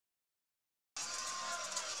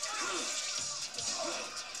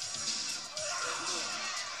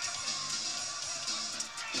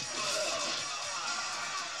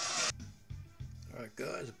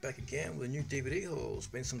guys, back again with a new DVD haul. It's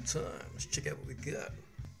been some time. Let's check out what we got.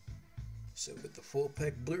 So we got the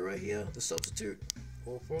 4-pack Blu-ray here, The Substitute,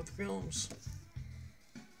 all 4 of the films.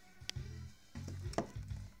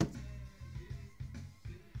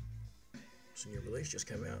 It's a new release, just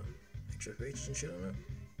came out. Extra features and shit on it.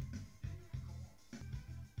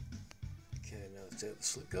 Okay, now let's add the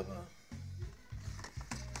slipcover.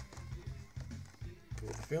 Put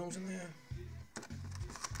all the films in there.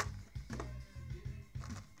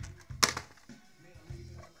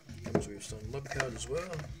 Comes with some lobby cards as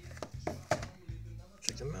well.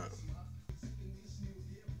 Check them out.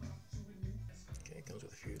 Okay, comes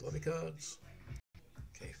with a few lobby cards.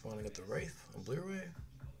 Okay, finally got the Wraith on Blu-ray.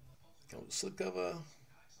 Comes with a slipcover,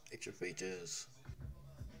 extra features,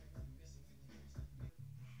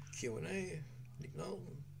 Q&A, Nick Nolte,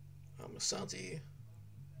 Asante,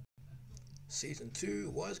 Season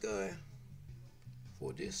 2, Wise Guy,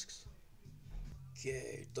 4 discs.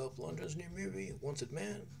 Okay, Dolph Lundgren's new movie, Wanted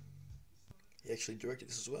Man. He actually directed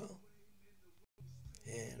this as well.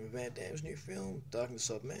 And Van Damme's new film, Darkness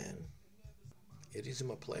of Man. It is in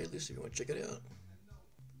my playlist if you want to check it out.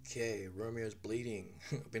 Okay, Romeo's Bleeding.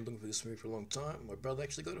 I've been looking for this movie for a long time. My brother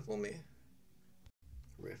actually got it for me.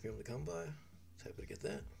 Rare film to come by. Was happy to get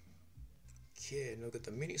that. Okay, now I've got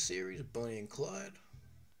the mini-series, Bonnie and Clyde.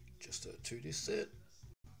 Just a 2-disc set.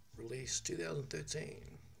 Released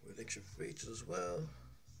 2013 with extra features as well.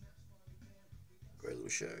 Great little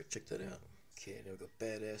show, check that out. Okay, now we've got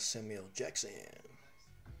Badass Samuel Jackson.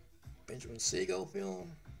 Benjamin Seagull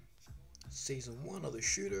film. Season 1 of The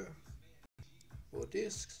Shooter. 4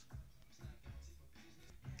 discs.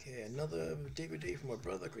 Okay, another DVD from my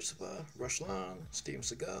brother Christopher. Ruslan, Steven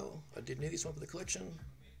Seagal. I did need this one for the collection.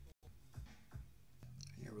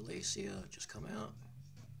 New release here, just come out.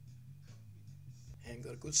 And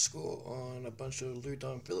got a good score on a bunch of Lou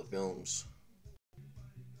Diamond Phillip films.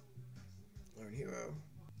 Lone Hero.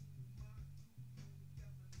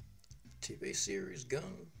 TV series,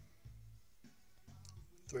 Gun.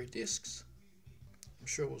 3 discs. I'm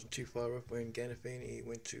sure it wasn't too far off when Gandolfini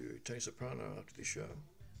went to Tony Soprano after the show.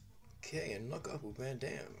 Okay, and Knock Off with Van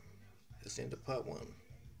Damme. That's the end of part 1.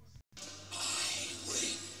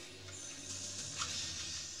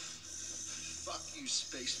 Fuck you,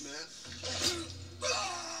 spaceman.